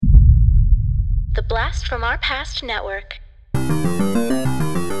The Blast from Our Past Network.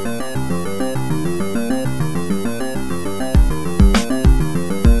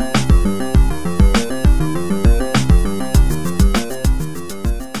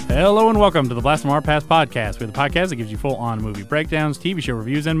 Hello and welcome to the Blast from Our Past podcast. We're the podcast that gives you full-on movie breakdowns, TV show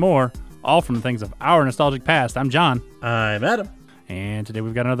reviews, and more, all from the things of our nostalgic past. I'm John. I'm Adam. And today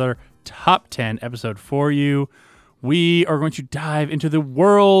we've got another top 10 episode for you. We are going to dive into the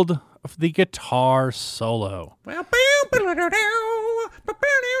world of the guitar solo. That's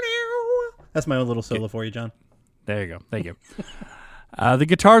my own little solo for you, John. There you go. Thank you. The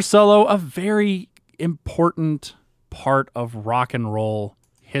guitar solo, a very important part of rock and roll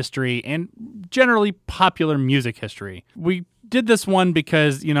history and generally popular music history. We did this one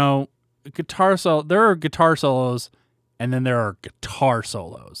because, you know, there are guitar solos and then there are guitar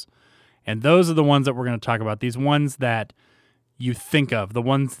solos. And those are the ones that we're going to talk about. These ones that you think of, the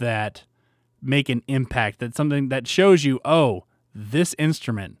ones that make an impact, that's something that shows you, oh, this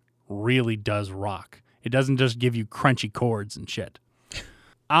instrument really does rock. It doesn't just give you crunchy chords and shit.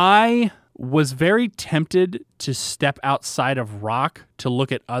 I was very tempted to step outside of rock to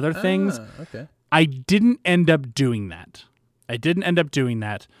look at other things. Okay. I didn't end up doing that. I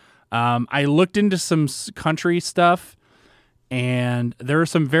looked into some country stuff, and there are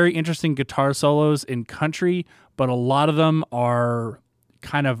some very interesting guitar solos in country, but a lot of them are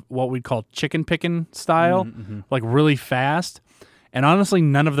kind of what we'd call chicken picking style, like really fast. And honestly,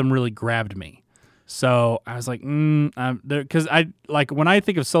 none of them really grabbed me. So I was like, because when I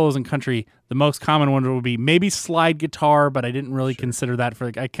think of solos in country, the most common one would be maybe slide guitar, but I didn't really consider that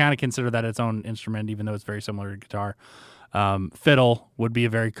I kind of consider that its own instrument, even though it's very similar to guitar. Fiddle would be a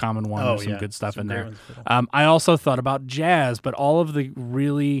very common one. There's some good stuff in there. I also thought about jazz, but all of the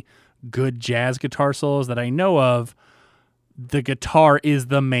really good jazz guitar solos that I know of, the guitar is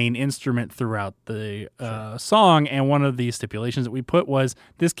the main instrument throughout the song. And one of the stipulations that we put was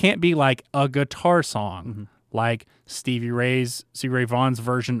this can't be like a guitar song, like Stevie Ray Vaughan's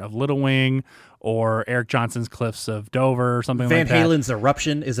version of Little Wing or Eric Johnson's Cliffs of Dover or something like that. Van Halen's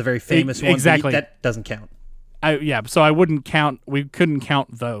Eruption is a very famous one. Exactly. That doesn't count. So I wouldn't count. We couldn't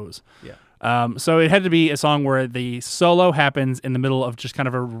count those. Yeah. So it had to be a song where the solo happens in the middle of just kind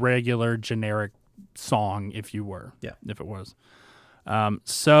of a regular generic song, if it was.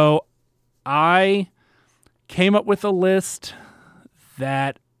 So I came up with a list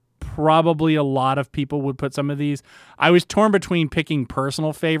that probably a lot of people would put some of these. I was torn between picking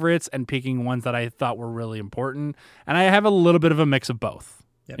personal favorites and picking ones that I thought were really important. And I have a little bit of a mix of both,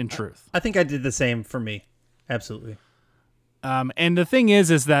 in truth. I think I did the same for me. Absolutely. And the thing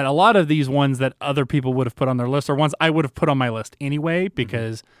is that a lot of these ones that other people would have put on their list are ones I would have put on my list anyway,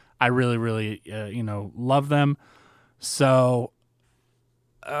 because I really, really, love them. So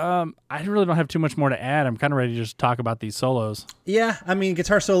I really don't have too much more to add. I'm kind of ready to just talk about these solos. Yeah, I mean,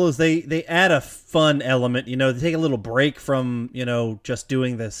 guitar solos, they add a fun element. You know, they take a little break from, just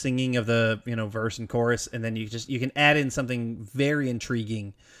doing the singing of the, verse and chorus, and then you can add in something very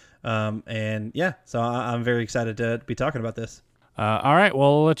intriguing. So I'm very excited to be talking about this. All right, well,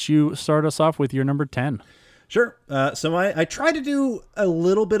 I'll let you start us off with your number 10. Sure. So I try to do a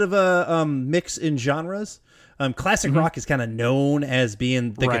little bit of a mix in genres. Classic rock is kind of known as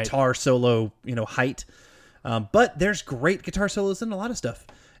being the guitar solo, height. But there's great guitar solos in a lot of stuff.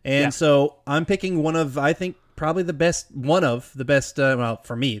 And so I'm picking one of, I think, probably the best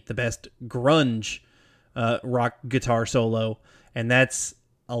for me, the best grunge rock guitar solo. And that's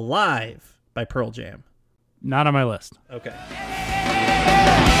Alive by Pearl Jam. Not on my list. Okay.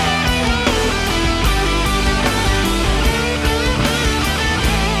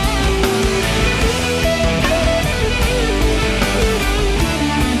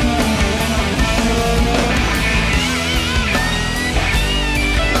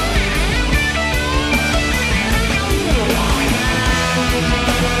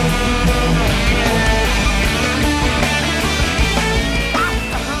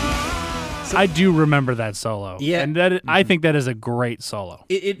 I do remember that solo. Yeah. And I think that is a great solo.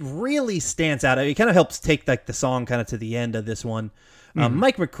 It really stands out. It kind of helps take the song kind of to the end of this one.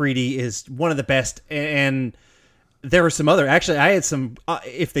 Mike McCready is one of the best, and there were some other. Actually, I had some.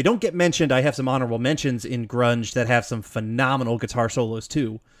 If they don't get mentioned, I have some honorable mentions in grunge that have some phenomenal guitar solos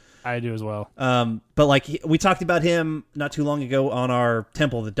too. I do as well. But we talked about him not too long ago on our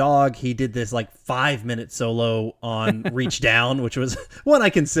Temple of the Dog. He did this 5-minute solo on Reach Down, which was one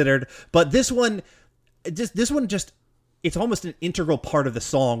I considered. But this one, it's almost an integral part of the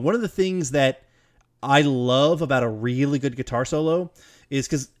song. One of the things that I love about a really good guitar solo is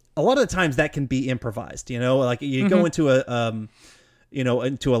because a lot of the times that can be improvised. You go into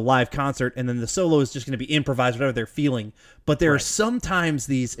into a live concert, and then the solo is just going to be improvised, whatever they're feeling. But there are sometimes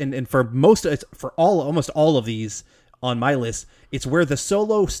these, and for almost all of these on my list, it's where the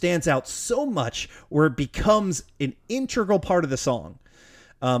solo stands out so much where it becomes an integral part of the song.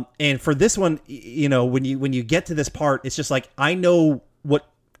 And for this one, when you get to this part, it's just like, I know what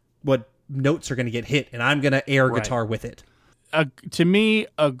notes are going to get hit, and I'm going to air guitar with it. To me,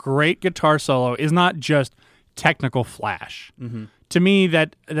 a great guitar solo is not just technical flash. Mm-hmm. To me,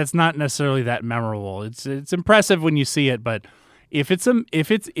 that's not necessarily that memorable. It's impressive when you see it, but if it's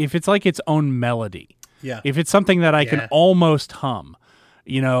like its own melody, if it's something that I can almost hum,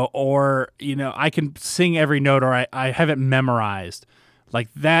 or I can sing every note, or I have it memorized,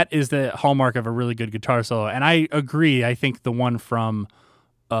 like that is the hallmark of a really good guitar solo. And I agree. I think the one from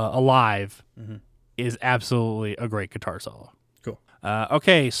Alive is absolutely a great guitar solo.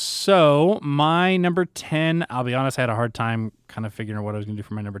 Okay, so my number 10, I'll be honest, I had a hard time kind of figuring out what I was going to do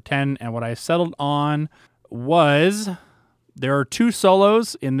for my number 10, and what I settled on was there are 2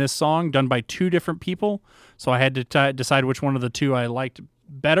 solos in this song done by 2 different people, so I had to decide which one of the 2 I liked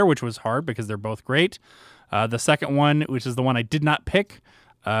better, which was hard because they're both great. The second one, which is the one I did not pick,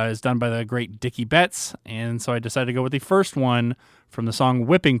 is done by the great Dickie Betts, and so I decided to go with the first one from the song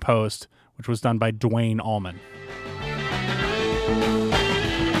Whipping Post, which was done by Duane Allman.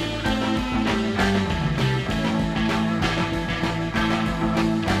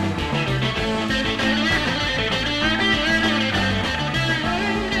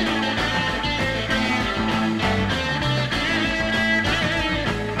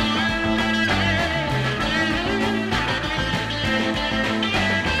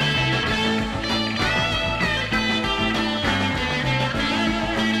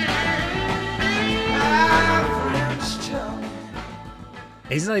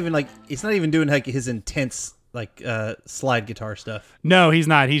 He's not even doing like his intense slide guitar stuff. No, he's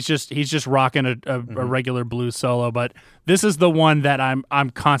not. He's just rocking a regular blues solo. But this is the one that I'm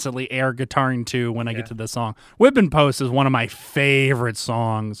constantly air guitaring to when I get to this song. Whipping Post is one of my favorite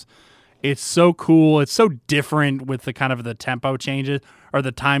songs. It's so cool. It's so different with the kind of the tempo changes or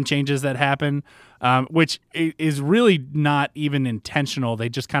the time changes that happen, which is really not even intentional. They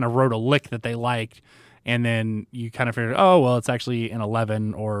just kind of wrote a lick that they liked. And then you kind of figure, oh, well, it's actually an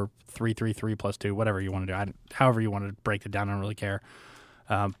 11 or 3-3-3 plus 2, whatever you want to do. However you want to break it down, I don't really care.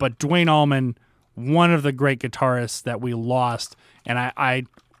 But Duane Allman, one of the great guitarists that we lost, and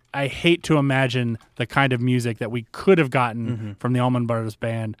I hate to imagine the kind of music that we could have gotten from the Allman Brothers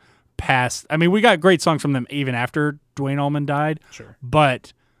Band past. I mean, we got great songs from them even after Duane Allman died. Sure.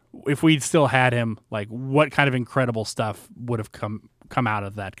 But if we'd still had him, like, what kind of incredible stuff would have come out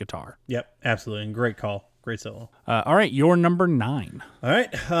of that guitar? Yep, absolutely. And great call. Great solo. All right, your number 9. All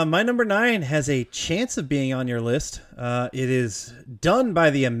right, my number 9 has a chance of being on your list. It is done by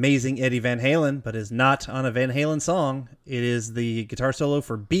the amazing Eddie Van Halen, but is not on a Van Halen song. It is the guitar solo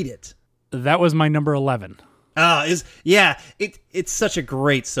for Beat It. That was my number 11. It's such a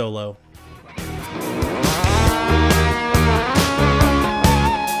great solo.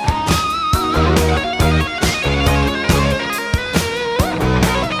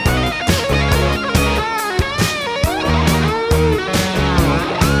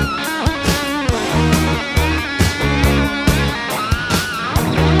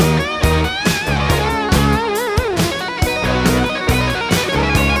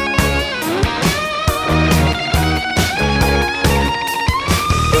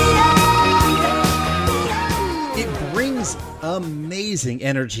 Amazing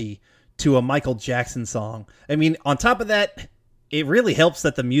energy to a Michael Jackson song. I mean, on top of that, it really helps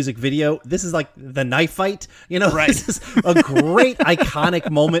that the music video, this is like the knife fight, right. This is a great iconic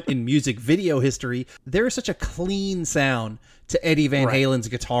moment in music video history. There is such a clean sound to Eddie Van Halen's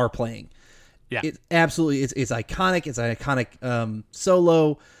guitar playing. Yeah. It absolutely, it's iconic. It's an iconic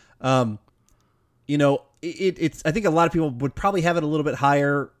solo. It's, I think a lot of people would probably have it a little bit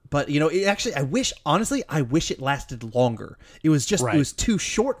higher, but it actually, I wish it lasted longer. It was just, It was too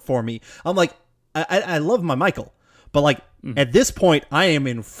short for me. I'm like, I love my Michael, but like at this point I am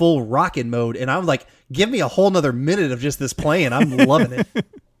in full rockin' mode, and I'm like, give me a whole nother minute of just this playing. I'm loving it.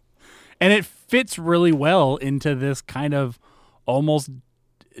 And it fits really well into this kind of almost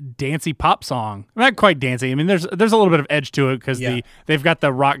dancey pop song. Not quite dancey. I mean, there's a little bit of edge to it because they've got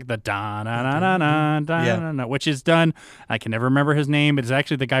the rock, the da na na na na da na, which is done. I can never remember his name. It's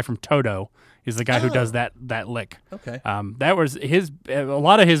actually the guy from Toto. Is the guy who does that lick. Okay. That was a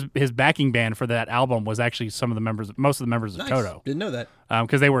lot of his backing band for that album was actually most of the members of Toto. Didn't know that.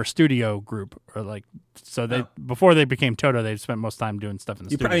 Because they were a studio group, before they became Toto, they spent most time doing stuff in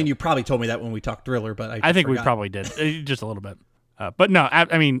the studio. You probably told me that when we talked Thriller, but I think we probably did just a little bit. But no,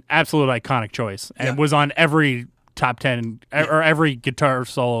 I mean, absolute iconic choice, and was on every top 10 or every guitar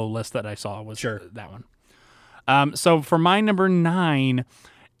solo list that I saw was that one. So for my number 9,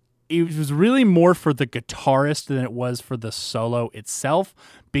 it was really more for the guitarist than it was for the solo itself,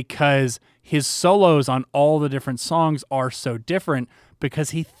 because his solos on all the different songs are so different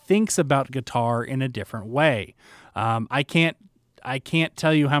because he thinks about guitar in a different way. I can't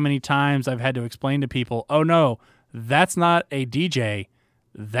tell you how many times I've had to explain to people, oh no, that's not a DJ,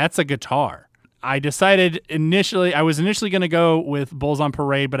 that's a guitar. I was initially going to go with Bulls on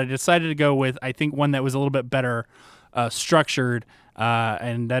Parade, but I decided to go with, I think, one that was a little bit better structured,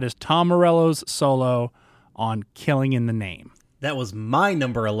 and that is Tom Morello's solo on Killing in the Name. That was my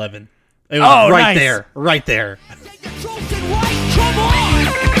number 11. It was right there. Right there.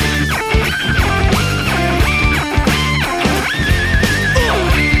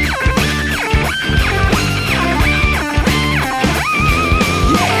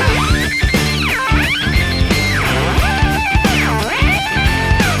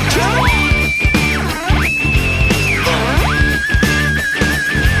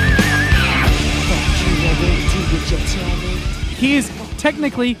 He is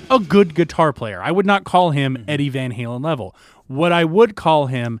technically a good guitar player. I would not call him Eddie Van Halen level. What I would call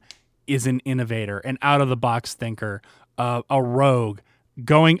him is an innovator, an out-of-the-box thinker, a rogue,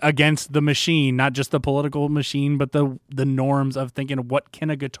 going against the machine, not just the political machine, but the norms of thinking, what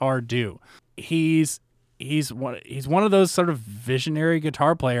can a guitar do? He's one of those sort of visionary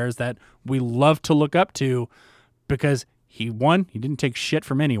guitar players that we love to look up to, because he didn't take shit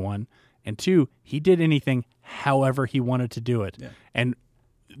from anyone, and 2, he did anything however he wanted to do it. Yeah. And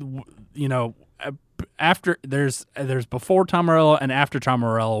after there's before Tom Morello and after Tom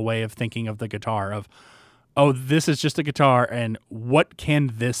Morello way of thinking of the guitar of, oh, this is just a guitar, and what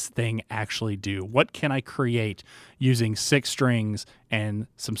can this thing actually do? What can I create using 6 strings and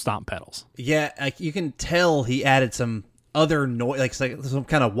some stomp pedals? Yeah, you can tell he added some other noise, like some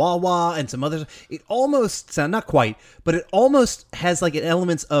kind of wah-wah and some others. It almost sound, not quite, but it almost has like an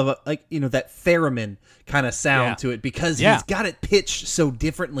elements of that theremin kind of sound to it, because he's got it pitched so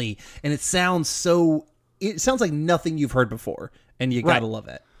differently, and it sounds like nothing you've heard before, and you gotta love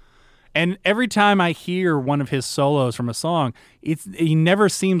that. And every time I hear one of his solos from a song, he never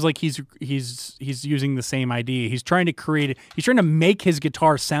seems like he's using the same idea. He's trying to make his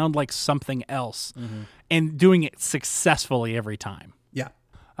guitar sound like something else, and doing it successfully every time. Yeah.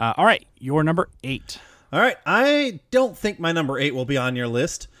 All right, your number 8. All right, I don't think my number 8 will be on your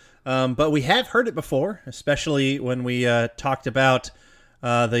list, but we have heard it before, especially when we talked about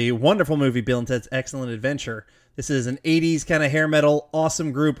the wonderful movie Bill and Ted's Excellent Adventure. This is an 80s kind of hair metal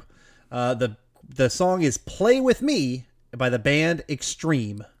awesome group. The song is Play With Me by the band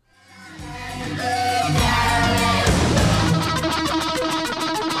Extreme.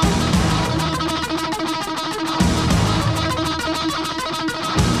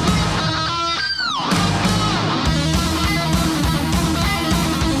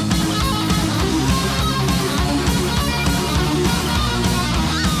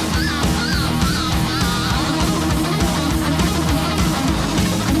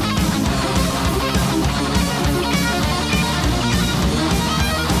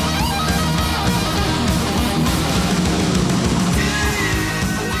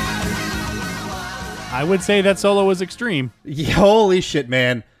 I would say that solo was extreme. Holy shit,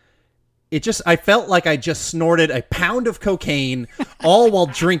 man. I felt like I just snorted a pound of cocaine all while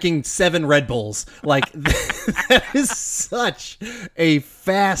drinking 7 Red Bulls. Like, that is such a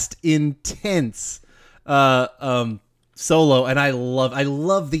fast, intense solo, and I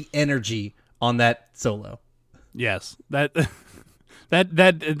love the energy on that solo. Yes. That's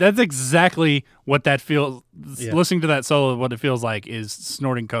exactly what that feels. Yeah. Listening to that solo, what it feels like is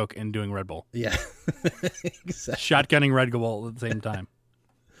snorting coke and doing Red Bull. Yeah, exactly. Shotgunning Red Bull at the same time.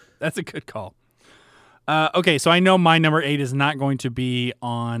 That's a good call. Okay, so I know my number 8 is not going to be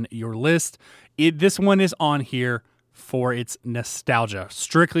on your list. This one is on here for its nostalgia,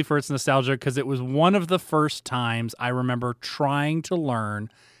 strictly for its nostalgia, because it was one of the first times I remember trying to learn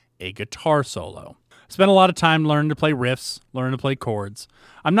a guitar solo. Spent a lot of time learning to play riffs, learning to play chords.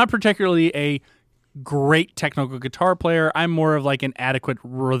 I'm not particularly a great technical guitar player. I'm more of like an adequate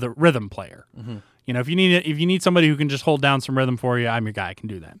rhythm player. Mm-hmm. If you need somebody who can just hold down some rhythm for you, I'm your guy. I can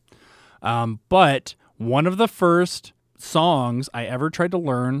do that. But one of the first songs I ever tried to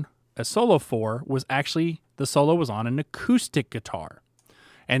learn a solo for was actually the solo was on an acoustic guitar.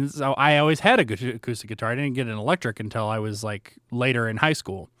 And so I always had a good acoustic guitar. I didn't get an electric until I was like later in high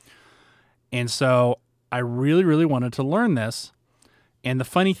school. And so I really, really wanted to learn this. And the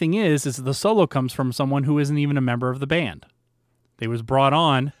funny thing is the solo comes from someone who isn't even a member of the band. They was brought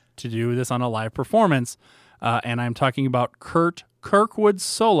on to do this on a live performance, and I'm talking about Kurt Kirkwood's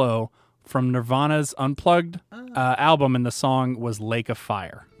solo from Nirvana's Unplugged album, and the song was Lake of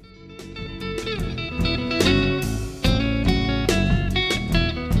Fire.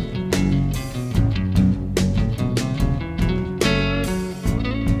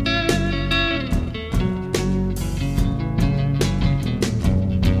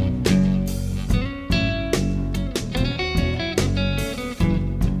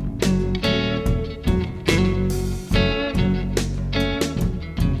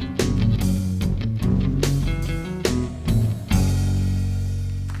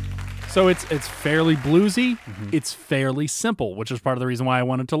 So it's fairly bluesy. It's fairly simple, which is part of the reason why I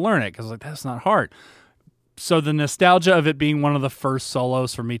wanted to learn it, because like that's not hard. So the nostalgia of it being one of the first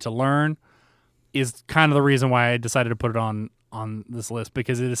solos for me to learn is kind of the reason why I decided to put it on this list,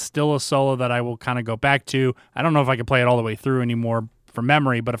 because it is still a solo that I will kind of go back to. I don't know if I could play it all the way through anymore from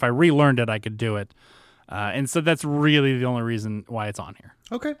memory, but if I relearned it, I could do it. And so that's really the only reason why it's on here.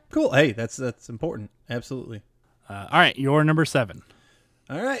 Okay, cool. Hey, that's important. Absolutely. All right, your number 7.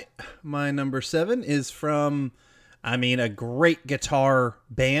 All right. My number 7 is from, a great guitar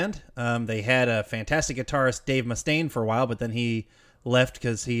band. They had a fantastic guitarist, Dave Mustaine, for a while, but then he left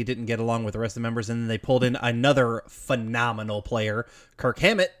because he didn't get along with the rest of the members, and then they pulled in another phenomenal player, Kirk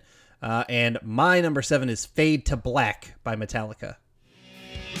Hammett. And my number 7 is Fade to Black by Metallica.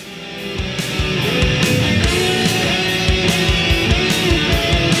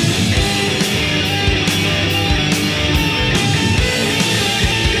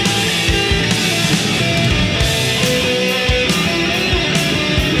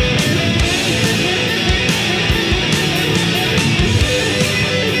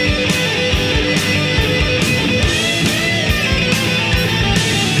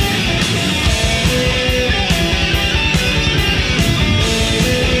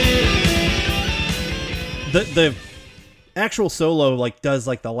 The actual solo does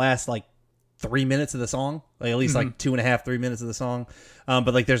the last 3 minutes of the song, at least 2.5, 3 minutes of the song.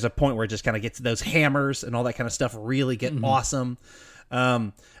 But there's a point where it just kind of gets those hammers and all that kind of stuff really get awesome.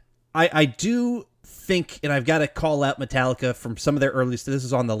 I do think, and I've got to call out Metallica from some of their early stuff. This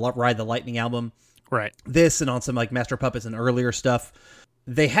is on the Ride the Lightning album. Right. This and on some Master of Puppets and earlier stuff.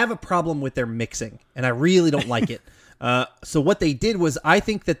 They have a problem with their mixing, and I really don't like it. So what they did was, I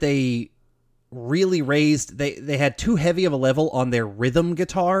think that they really raised, they had too heavy of a level on their rhythm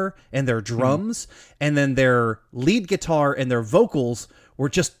guitar and their drums, and then their lead guitar and their vocals were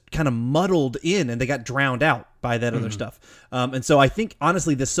just kind of muddled in, and they got drowned out by that other stuff. And so I think,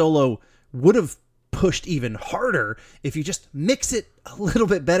 honestly, the solo would have pushed even harder if you just mix it a little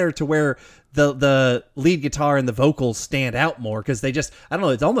bit better to where the lead guitar and the vocals stand out more, because they just, I don't know,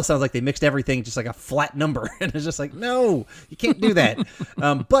 it almost sounds like they mixed everything just like a flat number, and it's just no, you can't do that.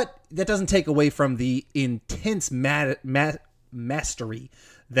 But that doesn't take away from the intense mastery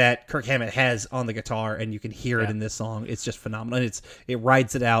that Kirk Hammett has on the guitar, and you can hear it in this song. It's just phenomenal, and it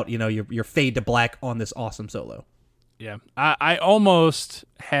rides it out, your Fade to Black on this awesome solo. Yeah, I almost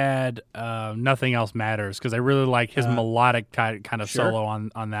had Nothing Else Matters, because I really like his melodic kind of solo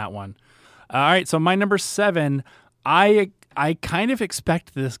on that one. All right, so my number 7, I kind of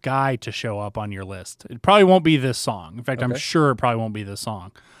expect this guy to show up on your list. It probably won't be this song. In fact, I'm sure it probably won't be this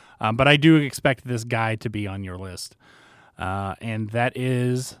song. But I do expect this guy to be on your list. And that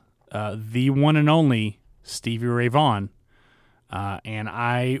is the one and only Stevie Ray Vaughan. And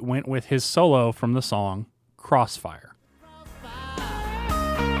I went with his solo from the song Crossfire.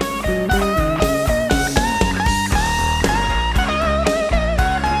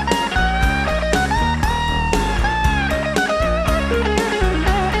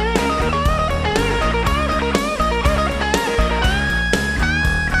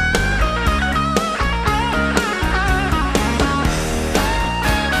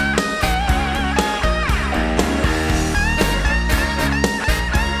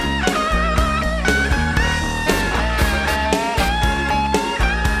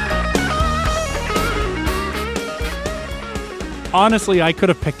 Honestly, I could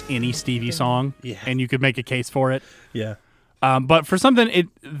have picked any Stevie song, and you could make a case for it. Yeah. But for something,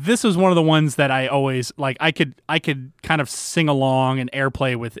 this was one of the ones that I always I could kind of sing along and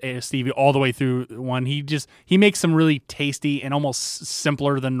airplay with Stevie all the way through one. He makes some really tasty and almost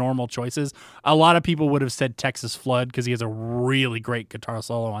simpler than normal choices. A lot of people would have said Texas Flood, because he has a really great guitar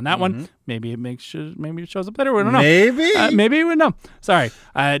solo on that one. Maybe it shows up better. We don't know. Maybe we don't know. Sorry,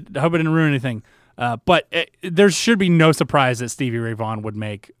 I hope I didn't ruin anything. But there should be no surprise that Stevie Ray Vaughan would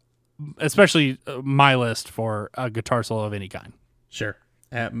make, especially my list, for a guitar solo of any kind. Sure.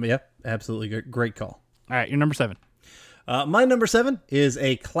 Yep. Absolutely. Great call. All right. You're number 7. My number 7 is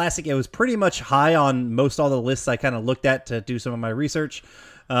a classic. It was pretty much high on most all the lists I kind of looked at to do some of my research.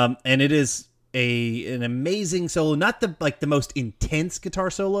 And it is an amazing solo, not the most intense guitar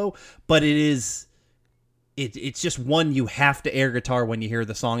solo, but it's just one you have to air guitar when you hear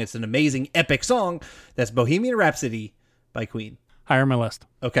the song. It's an amazing, epic song. That's Bohemian Rhapsody by Queen. Higher on my list.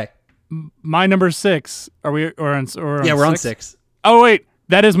 Okay. My number 6. Are we on Yeah, we're on 6. Oh wait,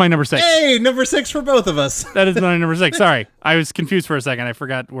 that is my number 6. Hey, number 6 for both of us. That is my number 6. Sorry, I was confused for a second. I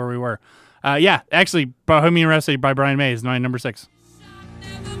forgot where we were. Yeah, actually, Bohemian Rhapsody by Brian May is my number 6.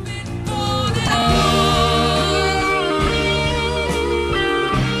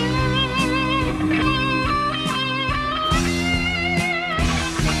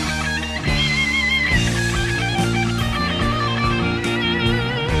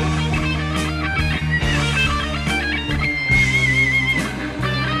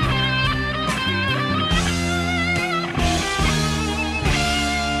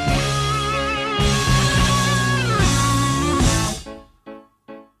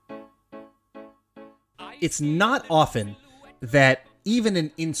 It's not often that even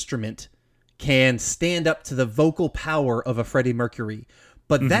an instrument can stand up to the vocal power of a Freddie Mercury,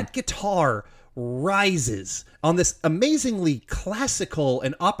 but that guitar rises on this amazingly classical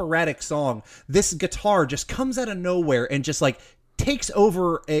and operatic song. This guitar just comes out of nowhere and just like takes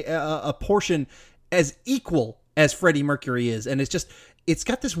over a portion as equal as Freddie Mercury is, and it's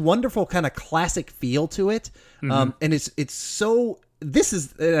got this wonderful kind of classic feel to it, and it's so. This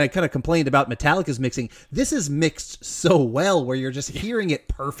is, I kind of complained about Metallica's mixing. This is mixed so well where you're just hearing it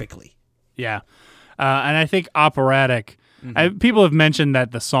perfectly. Yeah. And I think operatic, people have mentioned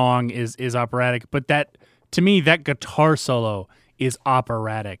that the song is operatic, but that, to me, that guitar solo is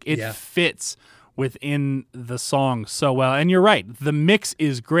operatic. It fits within the song so well. And you're right. The mix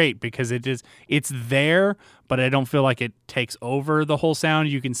is great because it's there, but I don't feel like it takes over the whole sound.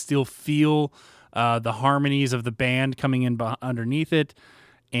 You can still feel the harmonies of the band coming in underneath it,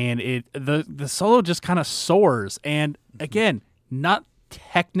 and the solo just kind of soars. And again, not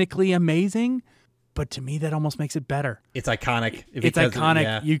technically amazing, but to me that almost makes it better. It's iconic. It's iconic.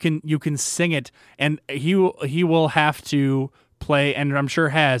 Yeah. You can sing it, and he will have to play, and I'm sure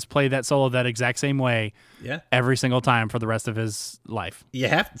has played that solo that exact same way. Yeah. Every single time for the rest of his life. You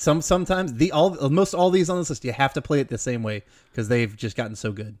have sometimes most all these on this list you have to play it the same way because they've just gotten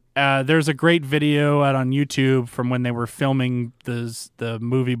so good. There's a great video out on YouTube from when they were filming the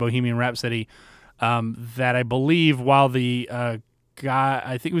movie Bohemian Rhapsody that I believe while the guy,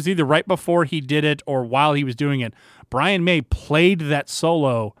 I think it was either right before he did it or while he was doing it, Brian May played that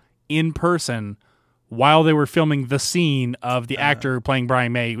solo in person while they were filming the scene of the actor playing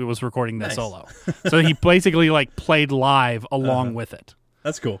Brian May who was recording that solo. So he basically like played live along with it.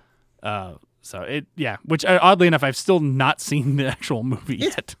 That's cool. Which oddly enough, I've still not seen the actual movie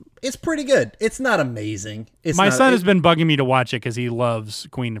yet. It's pretty good. It's not amazing. My son has been bugging me to watch it because he loves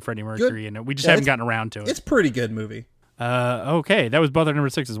Queen and Freddie Mercury, and we just haven't gotten around to it. It's a pretty good movie. Okay, that was both our number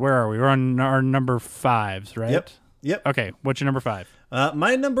 6s. Where are we? We're on our number 5s, right? Yep. Okay, what's your number 5?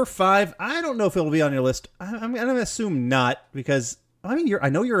 My number 5, I don't know if it'll be on your list. I'm going to assume not because I mean I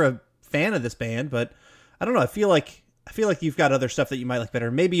know you're a fan of this band, but I don't know. I feel like you've got other stuff that you might like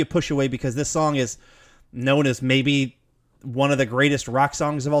better. Maybe you push away because this song is known as maybe one of the greatest rock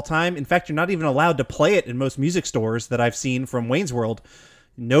songs of all time. In fact, you're not even allowed to play it in most music stores that I've seen from Wayne's World.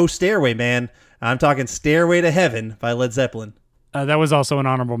 No Stairway, man. I'm talking Stairway to Heaven by Led Zeppelin. That was also an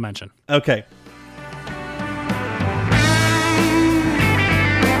honorable mention. Okay.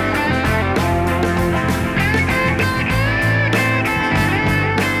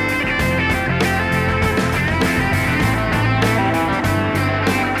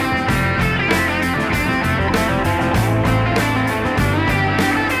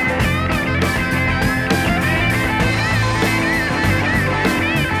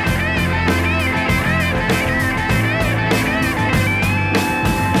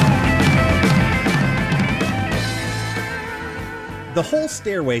 The whole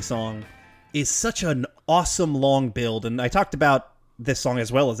Stairway song is such an awesome long build, and I talked about this song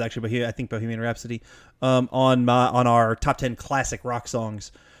as well as actually, I think Bohemian Rhapsody, on our top 10 classic rock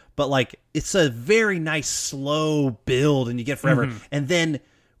songs. But like, it's a very nice slow build, and you get forever. And then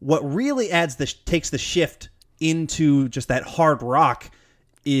what really takes the shift into just that hard rock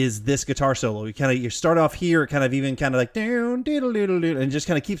is this guitar solo. You start off here, like down, and just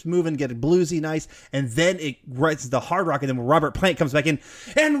kind of keeps moving, getting bluesy, nice, and then it writes the hard rock, and then when Robert Plant comes back in,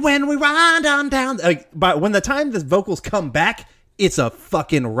 and when we ride on down, but when the time the vocals come back, it's a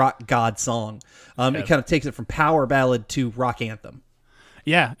fucking rock god song. It kind of takes it from power ballad to rock anthem.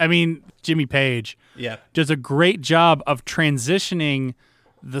 Yeah, I mean, Jimmy Page Yeah. does a great job of transitioning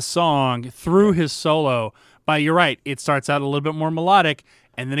the song through his solo. But you're right, it starts out a little bit more melodic,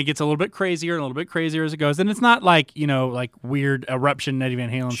 and then it gets a little bit crazier and a little bit crazier as it goes. And it's not like, like weird eruption Eddie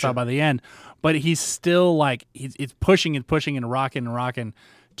Van Halen style by the end, but he's still like, it's pushing and pushing and rocking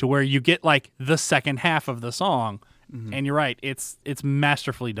to where you get like the second half of the song. And you're right, it's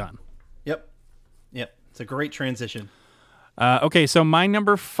masterfully done. Yep. It's a great transition. Okay, so my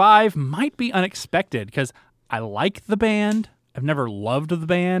number 5 might be unexpected because I like the band. I've never loved the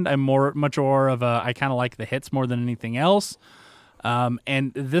band. I'm much more of I kind of like the hits more than anything else.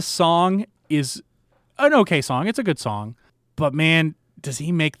 And this song is an okay song. It's a good song. But man, does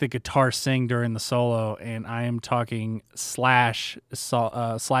he make the guitar sing during the solo? And I am talking Slash's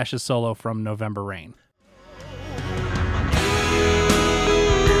solo from November Rain.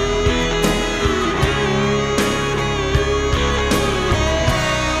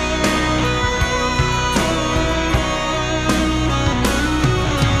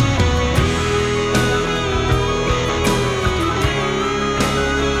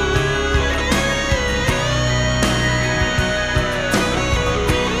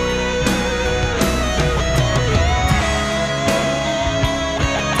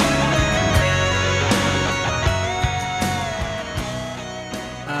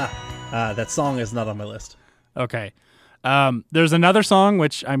 That song is not on my list. Okay. There's another song,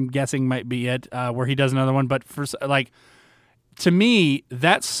 which I'm guessing might be it, where he does another one. But to me,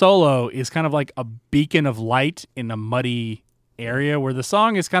 that solo is kind of like a beacon of light in a muddy area where the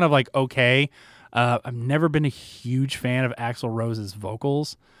song is kind of like okay. I've never been a huge fan of Axl Rose's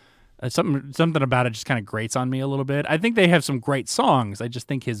vocals. Something about it just kind of grates on me a little bit. I think they have some great songs. I just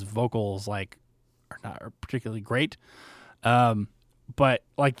think his vocals are not particularly great. But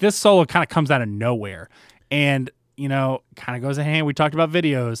like this solo kind of comes out of nowhere, and kind of goes in hand. We talked about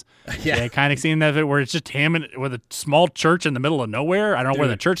videos. Yeah, kind of seen that where it's just him with a small church in the middle of nowhere. I don't know where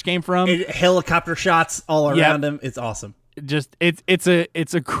the church came from. Helicopter shots all around him. It's awesome. Just it's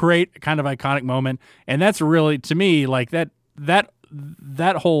a great kind of iconic moment, and that's really to me like that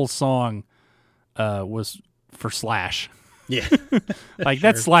whole song was for Slash. Yeah, like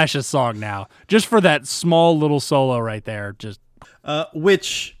that's Slash's song now, just for that small little solo right there. Just.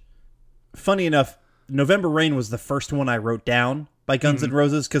 Which, funny enough, November Rain was the first one I wrote down by Guns N'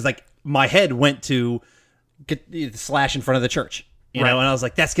 Roses because like my head went to get Slash in front of the church, you know, and I was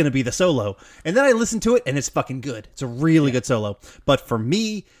like, that's going to be the solo. And then I listened to it, and it's fucking good. It's a really good solo. But for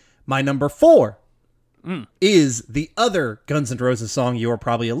me, my number 4 is the other Guns N' Roses song you are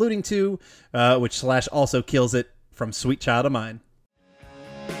probably alluding to, which Slash also kills it, from Sweet Child of Mine.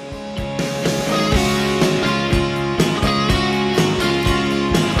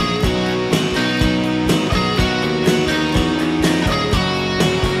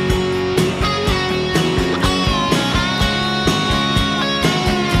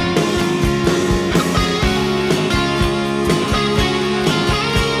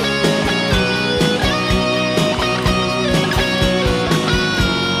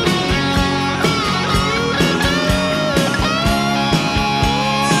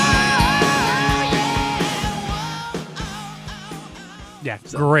 Yeah,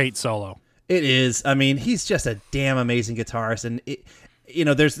 great solo. It is. I mean, he's just a damn amazing guitarist, and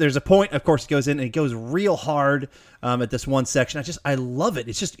there's a point. Of course, it goes in and it goes real hard at this one section. I love it.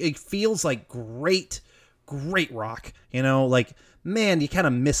 It feels like great rock. Like man, you kind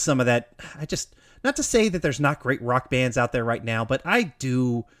of miss some of that. Not to say that there's not great rock bands out there right now, but I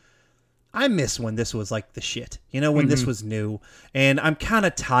miss when this was like the shit. When this was new, and I'm kind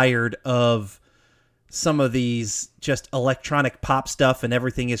of tired of some of these just electronic pop stuff, and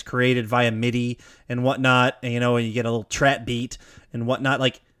everything is created via MIDI and whatnot, and you get a little trap beat and whatnot.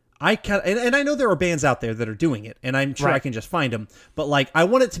 Like I know there are bands out there that are doing it, and I'm sure I can just find them. But like, I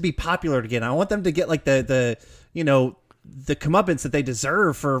want it to be popular again. I want them to get like the comeuppance that they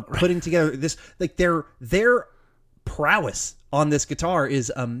deserve for putting together this. Like their prowess on this guitar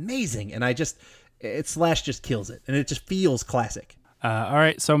is amazing, and Slash just kills it, and it just feels classic. All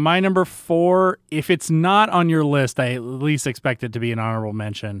right, so my number 4, if it's not on your list, I at least expect it to be an honorable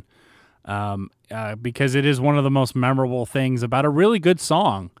mention because it is one of the most memorable things about a really good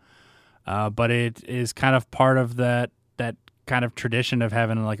song. But it is kind of part of that kind of tradition of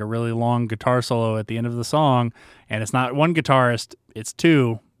having like a really long guitar solo at the end of the song. And it's not one guitarist, it's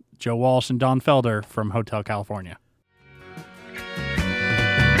 2, Joe Walsh and Don Felder from Hotel California.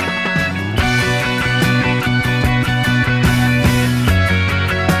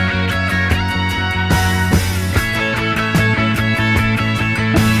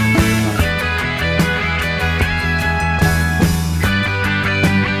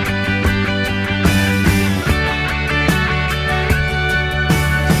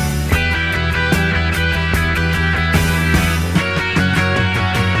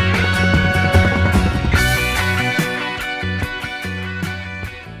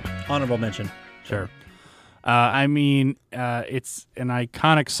 honorable mention. Sure. I mean, it's an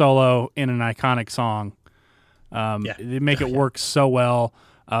iconic solo in an iconic song. They make it work so well.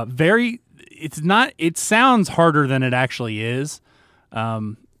 It sounds harder than it actually is.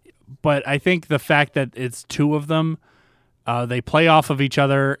 But I think the fact that it's two of them, they play off of each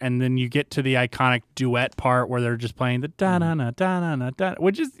other, and then you get to the iconic duet part where they're just playing the da-na-na-da-na-na-da,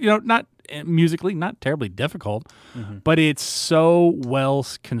 which is, not musically not terribly difficult, but it's so well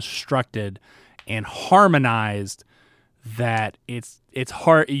constructed and harmonized that it's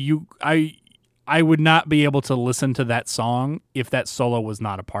hard. I would not be able to listen to that song if that solo was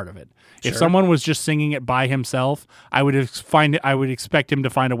not a part of it. Sure. If someone was just singing it by himself, I would expect him to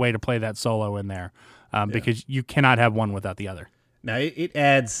find a way to play that solo in there, because you cannot have one without the other. Now, it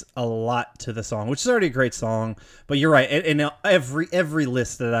adds a lot to the song, which is already a great song, but you're right. And every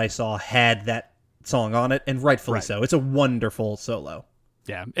list that I saw had that song on it, and rightfully so. It's a wonderful solo.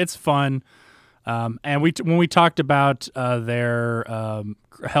 Yeah, it's fun. And when we talked about their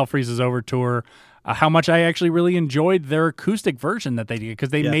Hell Freezes Over tour, how much I actually really enjoyed their acoustic version that they did, because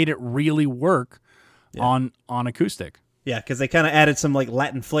they made it really work on acoustic. Yeah, because they kind of added some like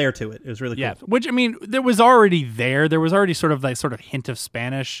Latin flair to it. It was really cool. Yeah, which, I mean, there was already there. There was already sort of hint of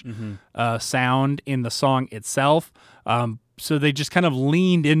Spanish sound in the song itself. So they just kind of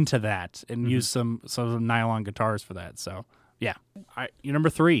leaned into that and used some nylon guitars for that. So yeah, your number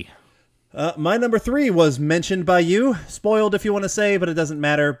 3. My number 3 was mentioned by you. Spoiled, if you want to say, but it doesn't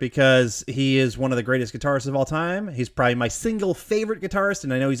matter because he is one of the greatest guitarists of all time. He's probably my single favorite guitarist,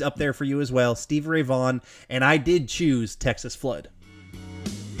 and I know he's up there for you as well, Stevie Ray Vaughan, and I did choose Texas Flood.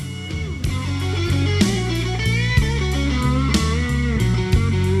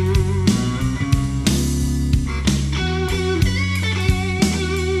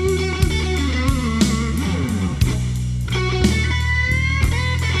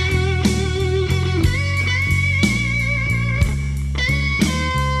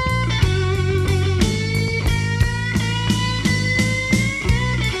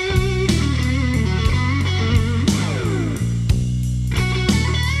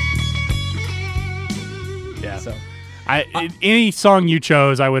 Any song you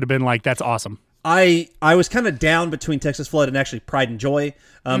chose, I would have been like, that's awesome. I was kind of down between Texas Flood and actually Pride and Joy,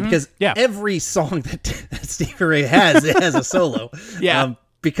 because every song that Stevie Ray has, it has a solo.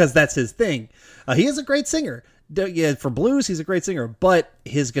 Because that's his thing. He is a great singer. Yeah, for blues, he's a great singer, but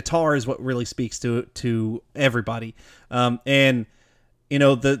his guitar is what really speaks to everybody. And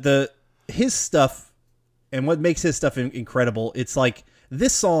his stuff, and what makes his stuff incredible, it's like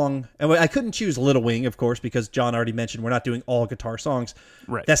this song, and I couldn't choose Little Wing, of course, because John already mentioned we're not doing all guitar songs.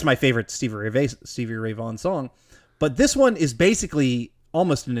 Right. That's my favorite Stevie Ray Vaughan song. But this one is basically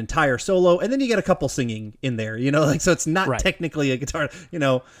almost an entire solo, and then you get a couple singing in there, so it's not technically a guitar,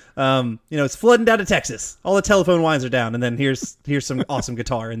 it's flooding down to Texas. All the telephone lines are down, and then here's some awesome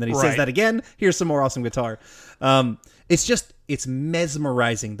guitar, and then he says that again, here's some more awesome guitar. It's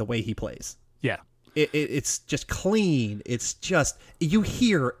mesmerizing the way he plays. Yeah. It's just clean. It's just, you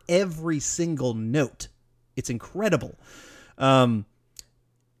hear every single note. It's incredible. And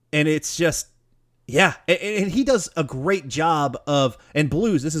it's just, and he does a great job of, and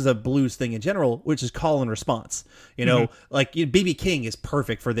blues, this is a blues thing in general, which is call and response. Like B.B. King is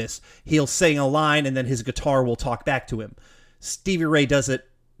perfect for this. He'll sing a line and then his guitar will talk back to him. Stevie Ray does it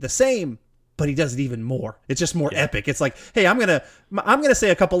the same, but he does it even more. It's just more epic. It's like, hey, I'm gonna say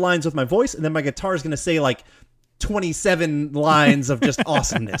a couple lines with my voice, and then my guitar is gonna say like 27 lines of just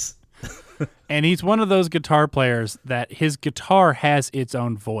awesomeness. And he's one of those guitar players that his guitar has its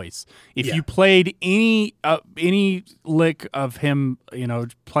own voice. If you played any lick of him,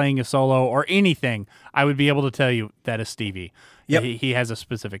 playing a solo or anything, I would be able to tell you that is Stevie. Yep. He has a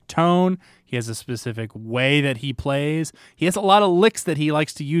specific tone. He has a specific way that he plays. He has a lot of licks that he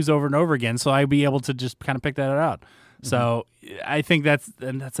likes to use over and over again, so I'd be able to just kind of pick that out. Mm-hmm. So I think that's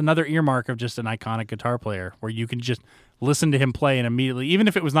another earmark of just an iconic guitar player, where you can just listen to him play and immediately, even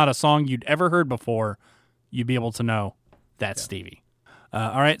if it was not a song you'd ever heard before, you'd be able to know that's Stevie.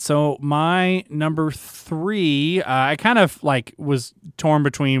 All right, so my number 3, I kind of was torn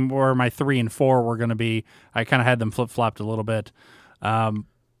between where my 3 and 4 were going to be. I kind of had them flip-flopped a little bit. And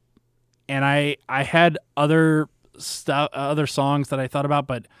I had other songs that I thought about,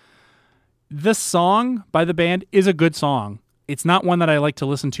 but this song by the band is a good song. It's not one that I like to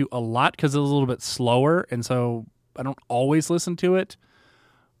listen to a lot because it's a little bit slower, and so I don't always listen to it.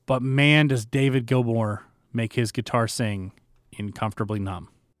 But man, does David Gilmour make his guitar sing in Comfortably Numb.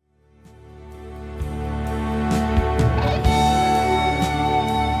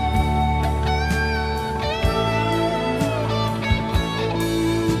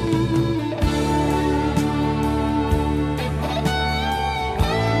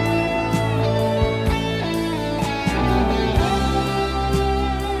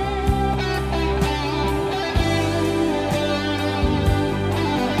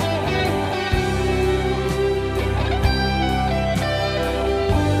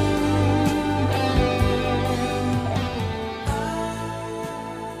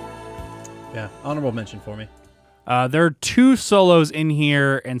 honorable mention for me. There are 2 solos in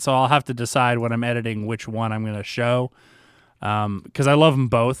here, and so I'll have to decide when I'm editing which one I'm going to show, because I love them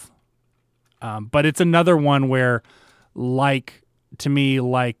both. But it's another one where, to me,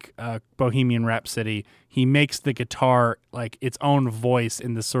 Bohemian Rhapsody, he makes the guitar like its own voice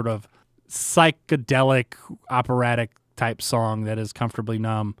in this sort of psychedelic, operatic type song that is Comfortably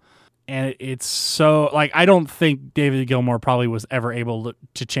Numb. And it's so, I don't think David Gilmour probably was ever able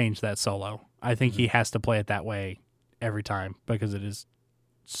to change that solo. I think he has to play it that way every time because it is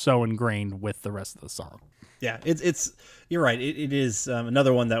so ingrained with the rest of the song. Yeah, it's you're right. It is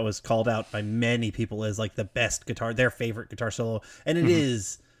another one that was called out by many people as like the best guitar, their favorite guitar solo, and it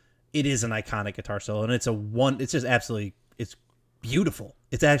is an iconic guitar solo, and it's just absolutely, it's beautiful.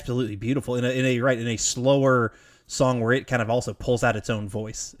 It's absolutely beautiful in a slower song where it kind of also pulls out its own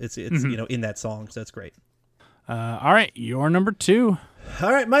voice. It's in that song, so that's great. All right, your number 2.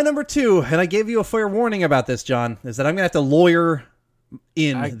 All right, my number 2, and I gave you a fair warning about this, John, is that I'm gonna have to lawyer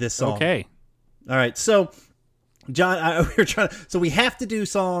in this song. Okay. All right, so John, we have to do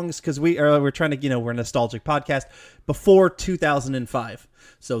songs because we're trying to, we're a nostalgic podcast before 2005.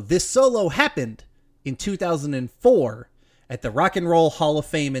 So this solo happened in 2004 at the Rock and Roll Hall of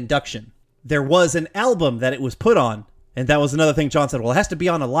Fame induction. There was an album that it was put on, and that was another thing John said, well, it has to be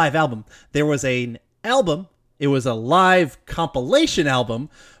on a live album. There was an album. It was a live compilation album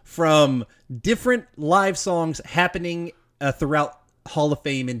from different live songs happening throughout Hall of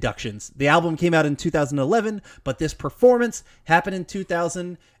Fame inductions. The album came out in 2011, but this performance happened in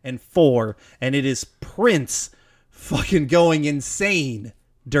 2004, and it is Prince fucking going insane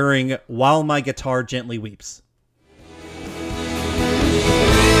during While My Guitar Gently Weeps.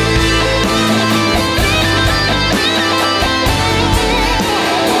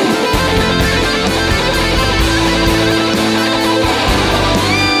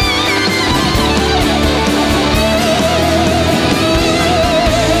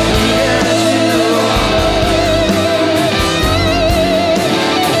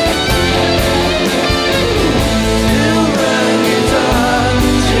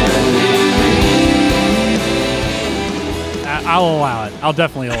 I'll allow it. I'll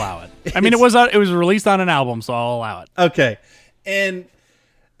definitely allow it. I mean, it was released on an album, so I'll allow it. Okay. And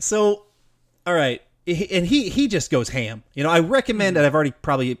so, all right. And he just goes ham. I recommend, and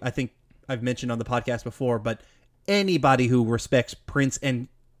I think I've mentioned on the podcast before, but anybody who respects Prince, and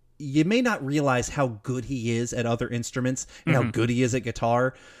you may not realize how good he is at other instruments and how good he is at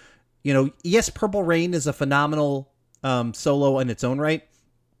guitar. Yes, Purple Rain is a phenomenal solo in its own right,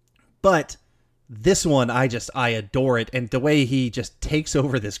 but this one, I adore it. And the way he just takes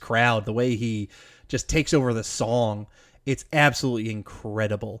over this crowd, the way he just takes over the song, it's absolutely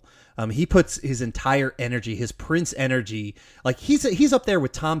incredible. He puts his entire energy, his Prince energy, like he's up there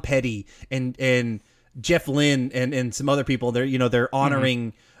with Tom Petty and Jeff Lynne and some other people. They're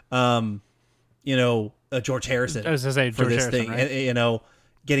honoring, George Harrison. I was gonna say for George this Harrison, thing, right?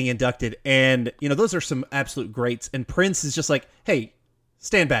 getting inducted. And, those are some absolute greats. And Prince is just like, hey,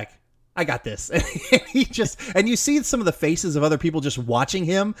 stand back. I got this. And you see some of the faces of other people just watching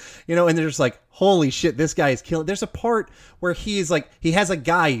him, and they're just like, holy shit, this guy is killing. There's a part where he has a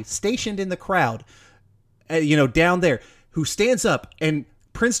guy stationed in the crowd, down there, who stands up, and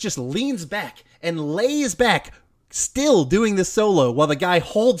Prince just leans back and lays back, still doing the solo while the guy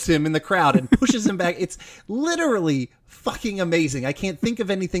holds him in the crowd and pushes him back. It's literally fucking amazing. I can't think of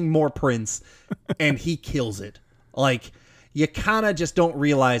anything more Prince, and he kills it. Like, you kind of just don't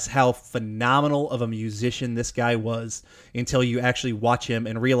realize how phenomenal of a musician this guy was until you actually watch him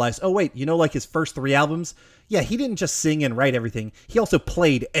and realize, oh, wait, like his first 3 albums? Yeah, he didn't just sing and write everything. He also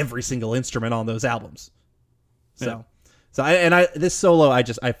played every single instrument on those albums. This solo,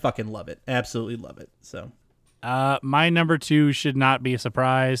 I fucking love it. Absolutely love it. So, my number 2 should not be a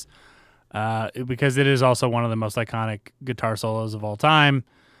surprise because it is also one of the most iconic guitar solos of all time.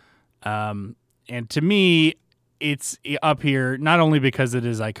 And to me, it's up here not only because it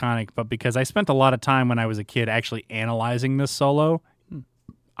is iconic, but because I spent a lot of time when I was a kid actually analyzing this solo.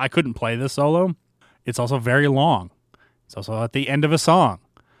 I couldn't play this solo. It's also very long. It's also at the end of a song.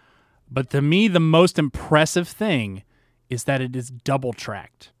 But to me, the most impressive thing is that it is double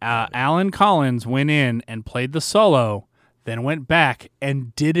tracked. Alan Collins went in and played the solo, then went back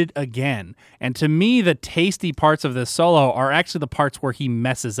and did it again. And to me, the tasty parts of this solo are actually the parts where he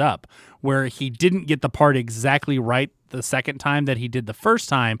messes up, where he didn't get the part exactly right the second time that he did the first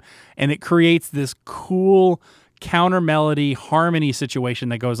time, and it creates this cool counter melody harmony situation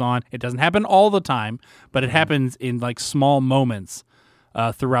that goes on. It doesn't happen all the time, but it happens in like small moments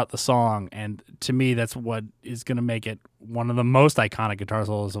throughout the song, and to me, that's what is going to make it one of the most iconic guitar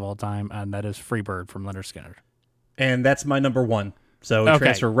solos of all time, and that is Freebird from Lynyrd Skynyrd. And that's my number one. So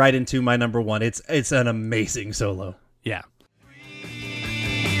transfer right into my number one. It's an amazing solo. Yeah.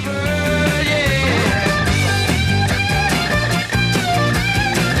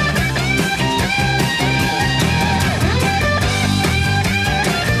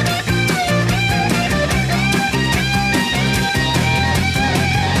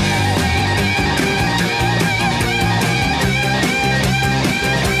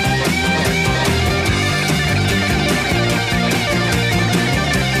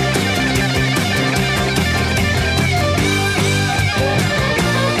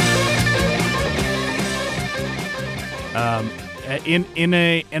 In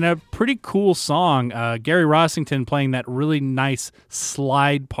a pretty cool song, Gary Rossington playing that really nice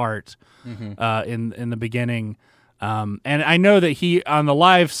slide part in the beginning, and I know that he on the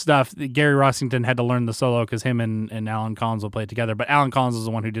live stuff, Gary Rossington had to learn the solo because him and Alan Collins will play it together. But Alan Collins is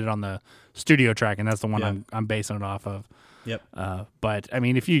the one who did it on the studio track, and that's the one I'm basing it off of. Yep. But I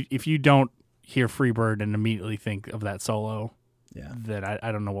mean, if you don't hear Freebird and immediately think of that solo, then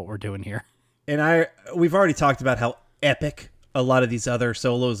I don't know what we're doing here. And we've already talked about how epic a lot of these other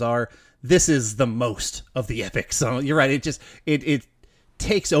solos are. This is the most of the epic song. You're right. It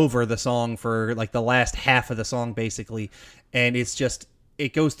takes over the song for like the last half of the song basically, and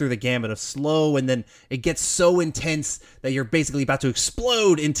it goes through the gamut of slow, and then it gets so intense that you're basically about to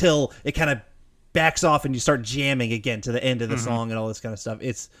explode until it kind of backs off and you start jamming again to the end of the song and all this kind of stuff.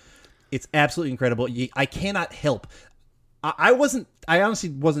 It's absolutely incredible. I cannot help. I honestly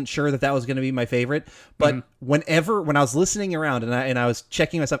wasn't sure that was going to be my favorite, but when I was listening around and I was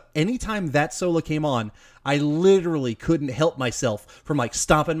checking myself, anytime that solo came on, I literally couldn't help myself from like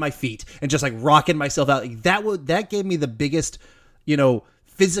stomping my feet and just like rocking myself out. Like, that gave me the biggest,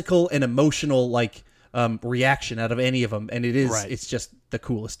 physical and emotional reaction out of any of them, and it's just the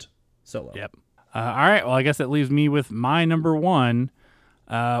coolest solo. Yep. All right. Well, I guess that leaves me with my number one,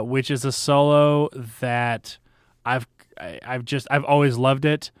 which is a solo that I've always loved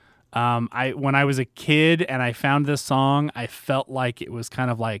it. When I was a kid and I found this song, I felt like it was kind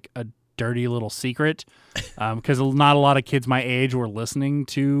of like a dirty little secret, because not a lot of kids my age were listening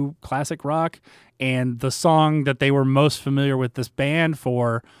to classic rock, and the song that they were most familiar with this band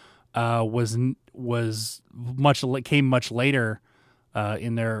for came much later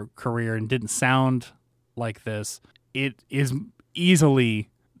in their career and didn't sound like this. It is easily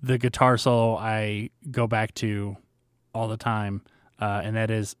the guitar solo I go back to all the time, and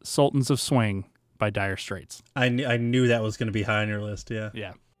that is Sultans of Swing by Dire Straits. I knew that was going to be high on your list.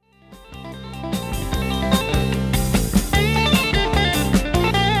 Yeah.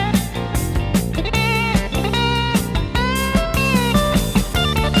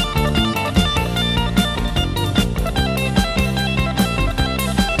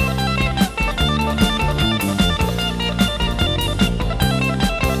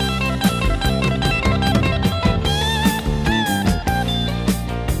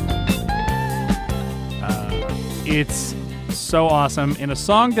 It's so awesome in a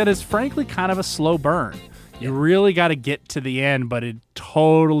song that is frankly kind of a slow burn. You really got to get to the end, but it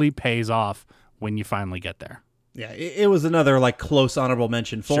totally pays off when you finally get there. Yeah, it was another close honorable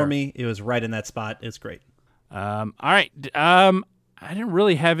mention for me. It was right in that spot. It's great. All right. I didn't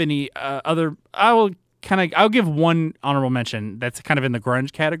really have any other. I'll give one honorable mention that's kind of in the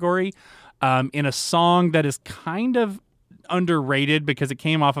grunge category, in a song that is kind of underrated because it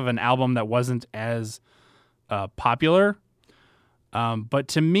came off of an album that wasn't as popular. But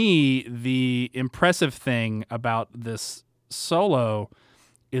to me, the impressive thing about this solo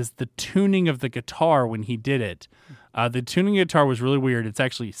is the tuning of the guitar when he did it. The tuning of the guitar was really weird. It's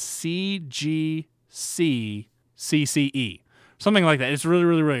actually C, G, C, C, C, E. Something like that. It's really,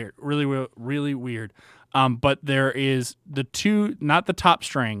 really weird. Really weird. But there is the two, not the top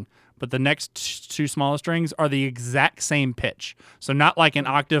string, but the next two smallest strings are the exact same pitch. So not like an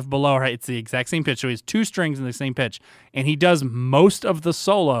octave below, right? It's the exact same pitch. So he has two strings in the same pitch. And he does most of the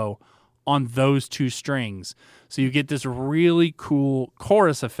solo on those two strings. So you get this really cool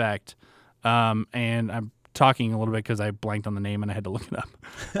chorus effect. And I'm talking a little bit because I blanked on the name and I had to look it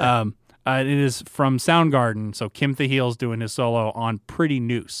up. It is from Soundgarden. So Kim Thayil's doing his solo on Pretty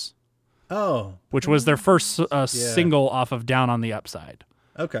Noose. Oh. Which was their first single off of Down on the Upside.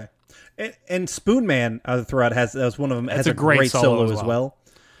 Okay. And Spoonman, I throw out, that was one of them, has a great solo as well.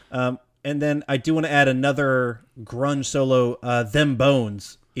 And then I do want to add another grunge solo, Them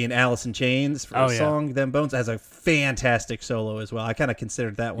Bones in Alice in Chains for a song. Them Bones has a fantastic solo as well. I kind of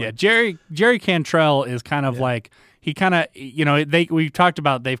considered that one. Yeah, Jerry Cantrell is kind of like, he kind of, we've talked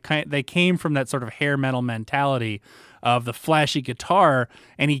about they came from that sort of hair metal mentality of the flashy guitar,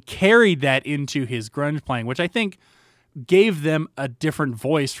 and he carried that into his grunge playing, which I think gave them a different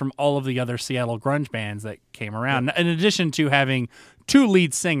voice from all of the other Seattle grunge bands that came around. In addition to having two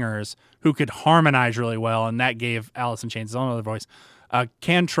lead singers who could harmonize really well, and that gave Alice in Chains his own other voice.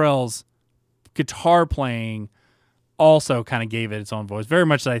 Cantrell's guitar playing also kind of gave it its own voice, very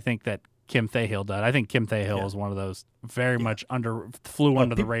much. I think that Kim Thahill did. I think Kim Thahill is one of those very much under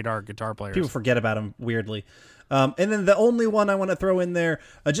the radar guitar players. People forget about him weirdly. And then the only one I want to throw in there,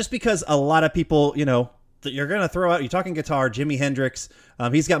 just because a lot of people, that you're going to throw out, you're talking guitar, Jimi Hendrix.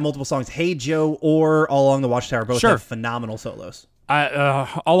 He's got multiple songs. Hey Joe or All Along the Watchtower both have phenomenal solos. All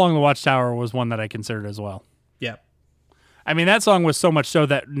Along the Watchtower was one that I considered as well. Yeah. I mean, that song was so much so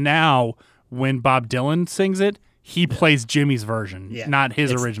that now when Bob Dylan sings it, he plays Jimmy's version, not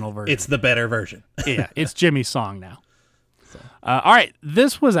his original version. It's the better version. Yeah, it's Jimmy's song now. All right,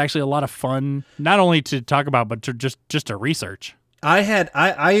 this was actually a lot of fun, not only to talk about, but to just to research.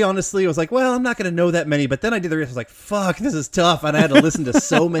 I honestly was like, well, I'm not going to know that many, but then I did the research. I was like, fuck, this is tough, and I had to listen to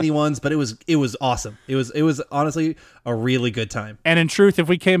so many ones, but it was awesome. It was honestly a really good time. And in truth, if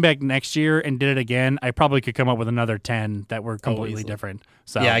we came back next year and did it again, I probably could come up with another 10 that were completely different.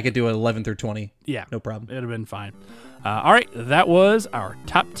 So yeah, I could do 11 through 20. Yeah, no problem. It'd have been fine. All right, that was our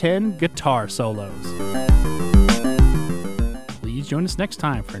top 10 guitar solos. Please join us next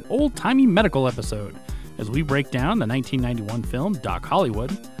time for an old-timey medical episode as we break down the 1991 film Doc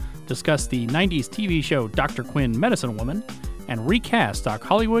Hollywood, discuss the 90s TV show Dr. Quinn Medicine Woman, and recast Doc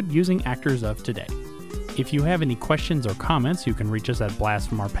Hollywood using actors of today. If you have any questions or comments, you can reach us at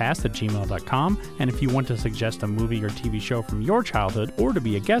blastfromourpast@gmail.com, and if you want to suggest a movie or TV show from your childhood or to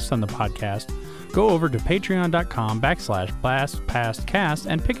be a guest on the podcast, go over to patreon.com/blastpastcast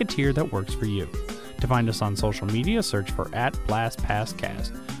and pick a tier that works for you. To find us on social media, search for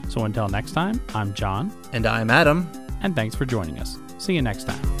 @BlastPastCast. So until next time, I'm John. And I'm Adam. And thanks for joining us. See you next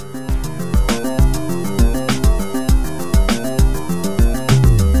time.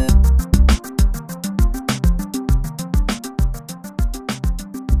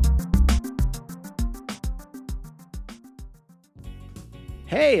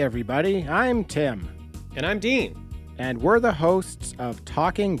 Hey everybody, I'm Tim. And I'm Dean. And we're the hosts of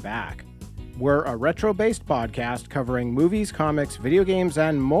Talking Back. We're a retro-based podcast covering movies, comics, video games,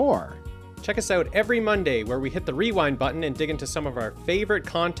 and more. Check us out every Monday where we hit the rewind button and dig into some of our favorite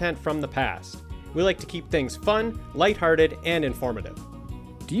content from the past. We like to keep things fun, lighthearted, and informative.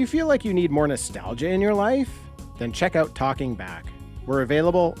 Do you feel like you need more nostalgia in your life? Then check out Talking Back. We're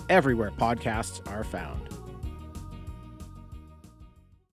available everywhere podcasts are found.